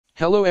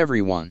Hello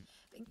everyone.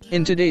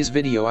 In today's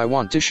video I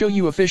want to show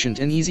you efficient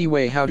and easy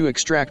way how to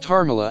extract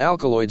Harmala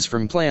alkaloids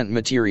from plant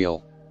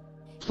material.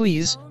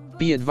 Please,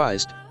 be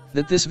advised,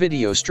 that this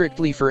video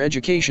strictly for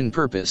education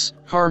purpose,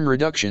 harm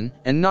reduction,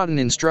 and not an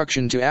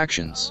instruction to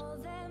actions.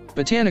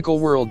 Botanical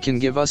world can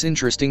give us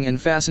interesting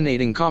and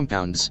fascinating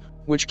compounds,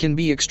 which can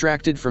be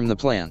extracted from the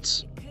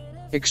plants.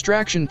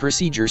 Extraction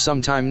procedure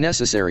sometime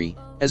necessary,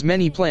 as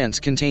many plants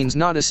contains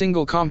not a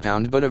single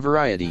compound but a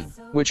variety,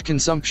 which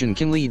consumption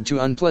can lead to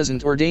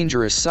unpleasant or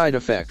dangerous side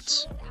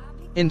effects.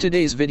 In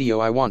today's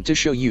video I want to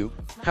show you,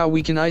 how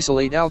we can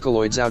isolate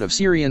alkaloids out of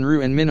Syrian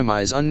rue and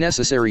minimize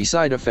unnecessary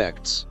side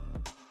effects.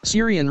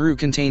 Syrian rue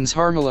contains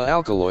Harmala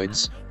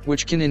alkaloids,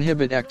 which can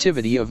inhibit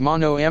activity of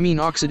monoamine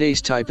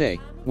oxidase type A,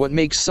 what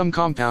makes some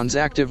compounds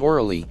active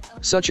orally,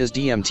 such as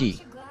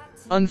DMT.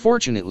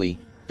 Unfortunately,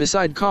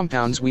 beside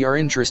compounds we are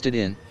interested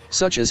in,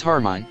 such as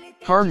harmine,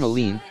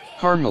 harmaline,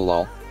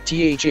 harmalol,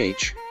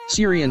 THH,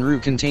 Syrian rue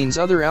contains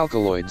other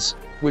alkaloids,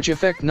 which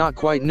affect not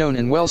quite known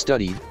and well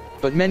studied,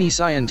 but many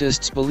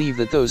scientists believe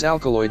that those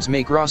alkaloids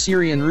make raw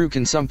Syrian rue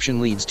consumption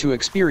leads to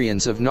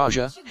experience of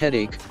nausea,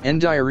 headache, and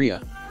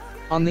diarrhea.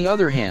 On the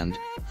other hand,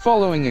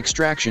 following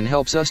extraction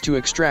helps us to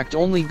extract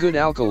only good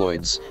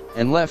alkaloids,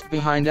 and left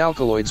behind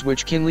alkaloids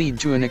which can lead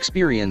to an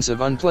experience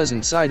of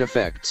unpleasant side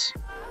effects.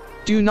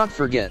 Do not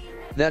forget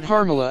that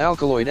Harmala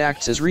alkaloid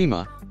acts as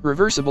REMA,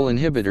 reversible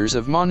inhibitors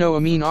of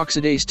monoamine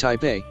oxidase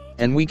type A,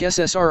 and weak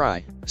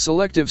SSRI,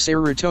 selective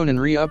serotonin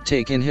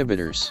reuptake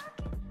inhibitors.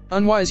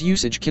 Unwise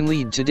usage can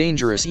lead to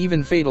dangerous,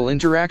 even fatal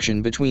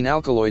interaction between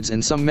alkaloids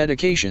and some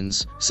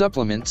medications,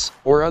 supplements,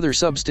 or other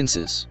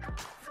substances.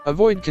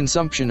 Avoid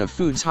consumption of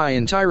foods high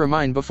in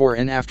tyramine before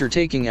and after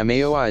taking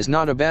MAOI is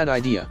not a bad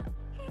idea.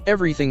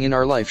 Everything in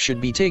our life should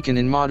be taken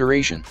in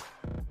moderation.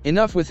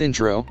 Enough with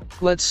intro,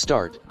 let's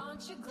start.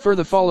 For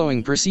the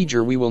following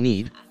procedure we will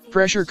need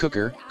pressure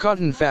cooker,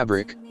 cotton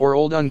fabric, or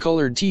old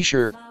uncolored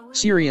t-shirt,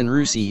 Syrian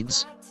rue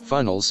seeds,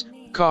 funnels,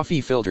 coffee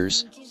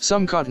filters,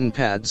 some cotton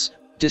pads,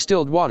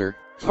 distilled water,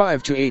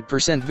 5 to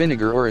 8%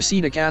 vinegar or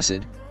acetic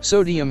acid,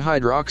 sodium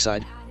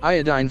hydroxide,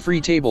 iodine-free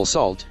table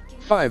salt,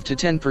 5 to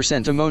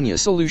 10% ammonia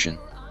solution.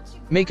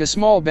 Make a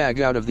small bag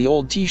out of the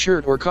old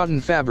t-shirt or cotton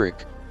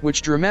fabric,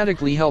 which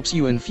dramatically helps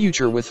you in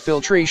future with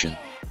filtration.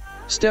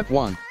 Step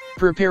 1.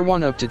 Prepare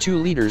 1 up to 2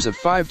 liters of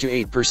 5 to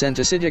 8%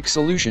 acidic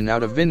solution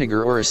out of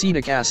vinegar or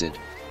acetic acid.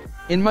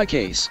 In my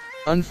case,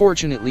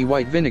 unfortunately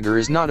white vinegar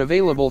is not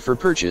available for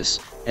purchase,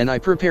 and I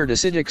prepared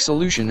acidic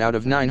solution out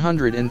of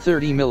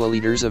 930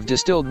 milliliters of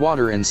distilled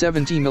water and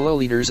 70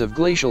 milliliters of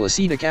glacial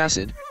acetic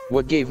acid,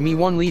 what gave me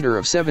 1 liter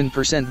of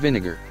 7%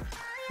 vinegar.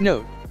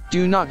 Note,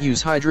 do not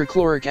use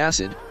hydrochloric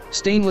acid.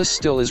 Stainless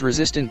steel is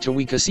resistant to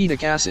weak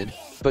acetic acid,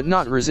 but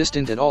not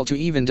resistant at all to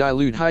even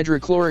dilute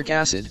hydrochloric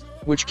acid,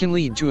 which can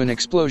lead to an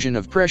explosion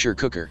of pressure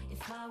cooker.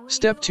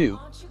 Step 2.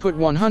 Put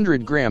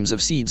 100 grams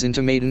of seeds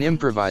into made an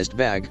improvised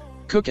bag,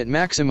 cook at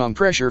maximum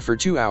pressure for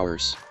 2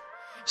 hours.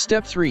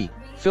 Step 3.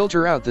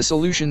 Filter out the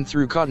solution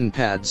through cotton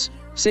pads,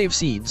 save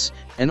seeds,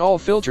 and all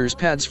filters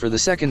pads for the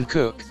second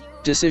cook,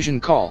 decision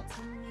call.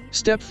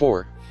 Step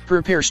 4.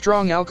 Prepare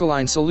strong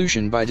alkaline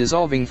solution by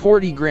dissolving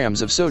 40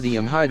 grams of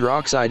sodium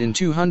hydroxide in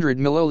 200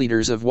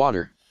 milliliters of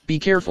water. Be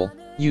careful,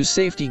 use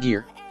safety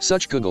gear,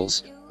 such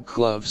goggles,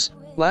 gloves,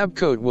 lab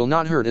coat will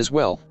not hurt as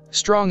well.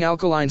 Strong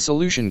alkaline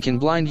solution can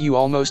blind you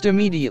almost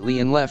immediately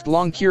and left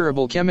long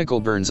curable chemical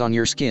burns on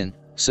your skin,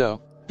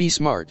 so, be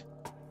smart.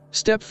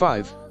 Step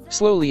 5.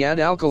 Slowly add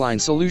alkaline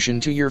solution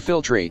to your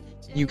filtrate.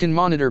 You can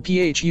monitor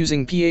pH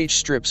using pH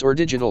strips or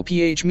digital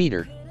pH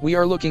meter. We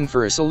are looking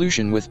for a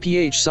solution with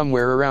pH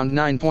somewhere around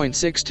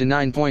 9.6 to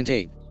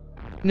 9.8.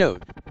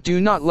 Note, do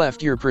not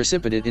left your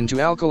precipitate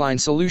into alkaline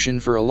solution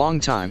for a long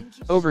time,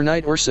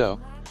 overnight or so.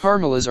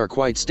 Harmalas are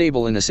quite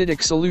stable in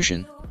acidic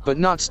solution, but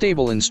not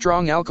stable in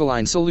strong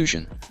alkaline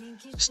solution.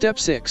 Step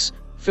 6.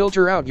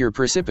 Filter out your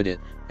precipitate.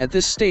 At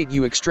this state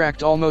you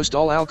extract almost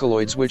all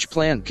alkaloids which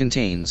plant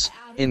contains,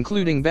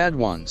 including bad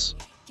ones.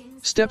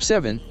 Step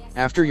 7.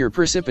 After your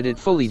precipitate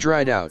fully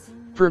dried out,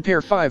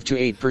 prepare 5 to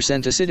 8%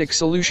 acidic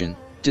solution.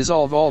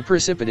 Dissolve all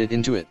precipitate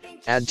into it,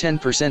 add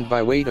 10%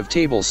 by weight of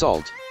table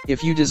salt.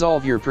 If you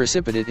dissolve your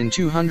precipitate in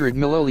 200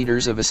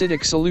 milliliters of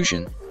acidic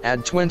solution,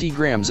 add 20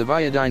 grams of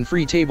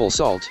iodine-free table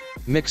salt,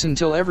 mix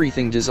until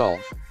everything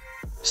dissolve.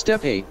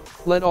 Step 8.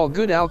 Let all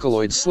good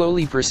alkaloids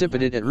slowly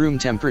precipitate at room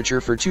temperature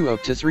for 2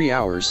 up to 3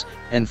 hours,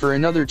 and for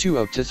another 2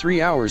 up to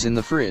 3 hours in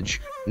the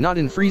fridge, not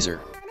in freezer.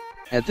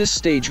 At this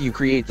stage you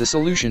create the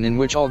solution in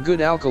which all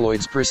good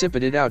alkaloids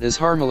precipitate out as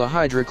Harmala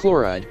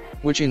hydrochloride,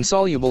 which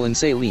insoluble in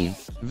saline,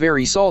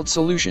 very salt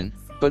solution,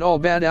 but all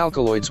bad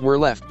alkaloids were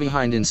left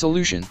behind in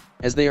solution,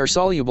 as they are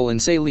soluble in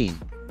saline.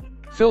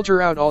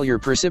 Filter out all your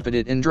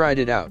precipitate and dried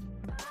it out.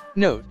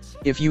 Note,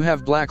 if you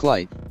have black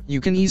light, you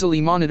can easily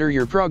monitor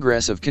your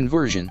progress of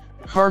conversion.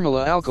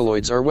 Harmala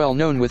alkaloids are well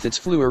known with its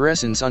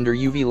fluorescence under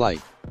UV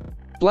light.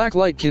 Black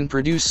light can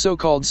produce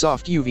so-called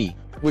soft UV,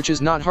 which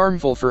is not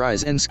harmful for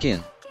eyes and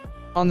skin.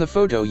 On the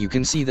photo you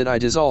can see that I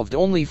dissolved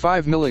only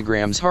 5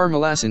 mg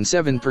Harmalas in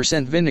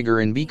 7%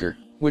 vinegar in beaker,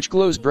 which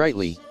glows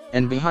brightly,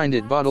 and behind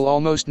it bottle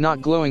almost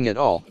not glowing at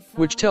all,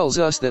 which tells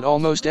us that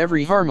almost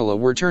every Harmala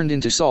were turned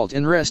into salt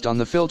and rest on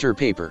the filter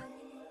paper.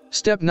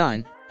 Step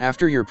 9.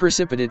 After your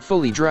precipitate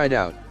fully dried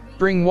out,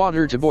 bring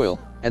water to boil.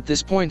 At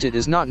this point it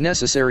is not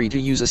necessary to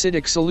use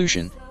acidic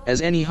solution,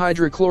 as any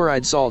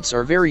hydrochloride salts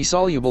are very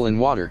soluble in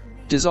water.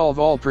 Dissolve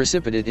all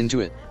precipitate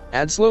into it.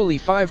 Add slowly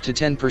 5 to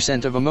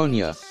 10% of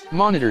ammonia.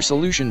 Monitor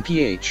solution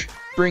pH.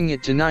 Bring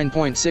it to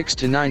 9.6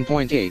 to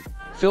 9.8.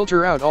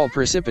 Filter out all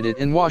precipitate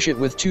and wash it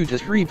with 2 to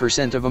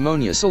 3% of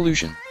ammonia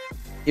solution.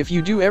 If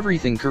you do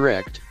everything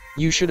correct,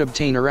 you should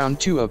obtain around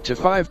 2 up to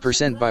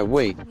 5% by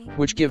weight,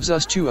 which gives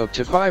us 2 up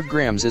to 5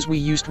 grams, as we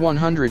used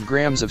 100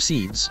 grams of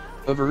seeds,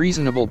 of a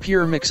reasonable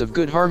pure mix of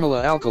good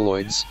Harmala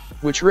alkaloids,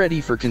 which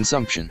ready for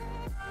consumption.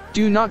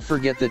 Do not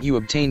forget that you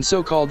obtain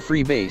so-called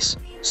free base,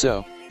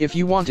 so, if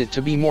you want it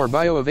to be more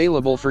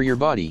bioavailable for your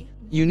body,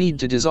 you need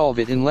to dissolve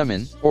it in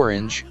lemon,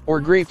 orange, or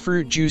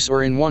grapefruit juice,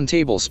 or in 1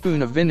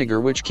 tablespoon of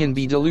vinegar, which can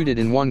be diluted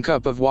in 1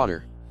 cup of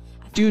water.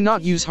 Do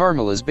not use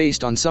Harmalas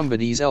based on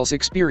somebody else's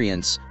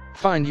experience.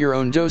 Find your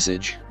own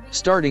dosage,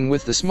 starting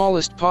with the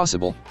smallest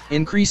possible,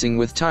 increasing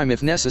with time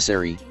if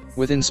necessary,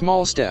 within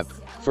small step.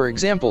 For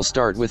example,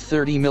 start with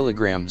 30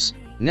 milligrams,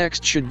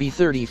 next should be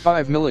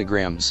 35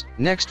 milligrams,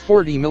 next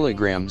 40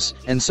 milligrams,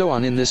 and so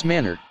on in this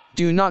manner.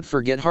 Do not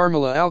forget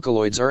Harmala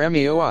alkaloids are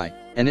MAOI,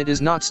 and it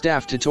is not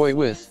stuff to toy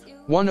with.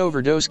 1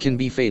 overdose can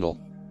be fatal.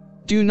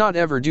 Do not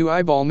ever do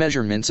eyeball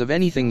measurements of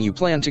anything you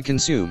plan to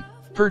consume.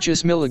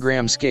 Purchase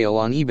milligram scale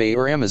on eBay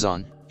or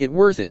Amazon, it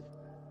worth it.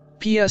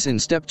 PS in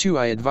step 2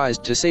 I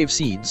advised to save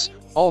seeds,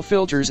 all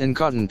filters and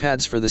cotton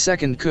pads for the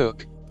second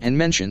cook, and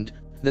mentioned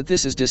that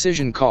this is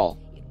decision call.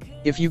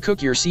 If you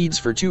cook your seeds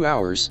for 2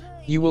 hours,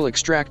 you will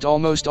extract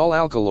almost all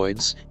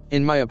alkaloids.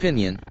 In my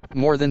opinion,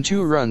 more than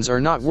 2 runs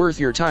are not worth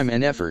your time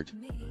and effort.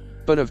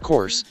 But of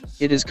course,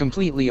 it is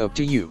completely up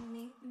to you.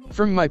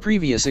 From my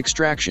previous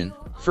extraction,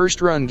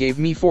 first run gave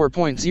me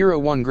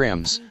 4.01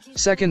 grams,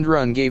 second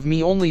run gave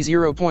me only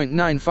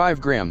 0.95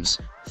 grams,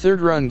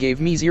 third run gave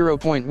me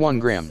 0.1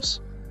 grams.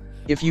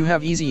 If you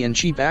have easy and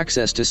cheap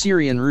access to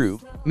Syrian rue,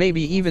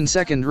 maybe even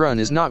second run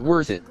is not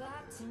worth it.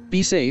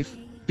 Be safe,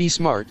 be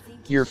smart,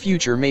 your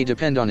future may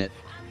depend on it.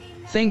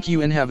 Thank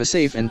you and have a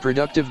safe and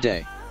productive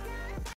day.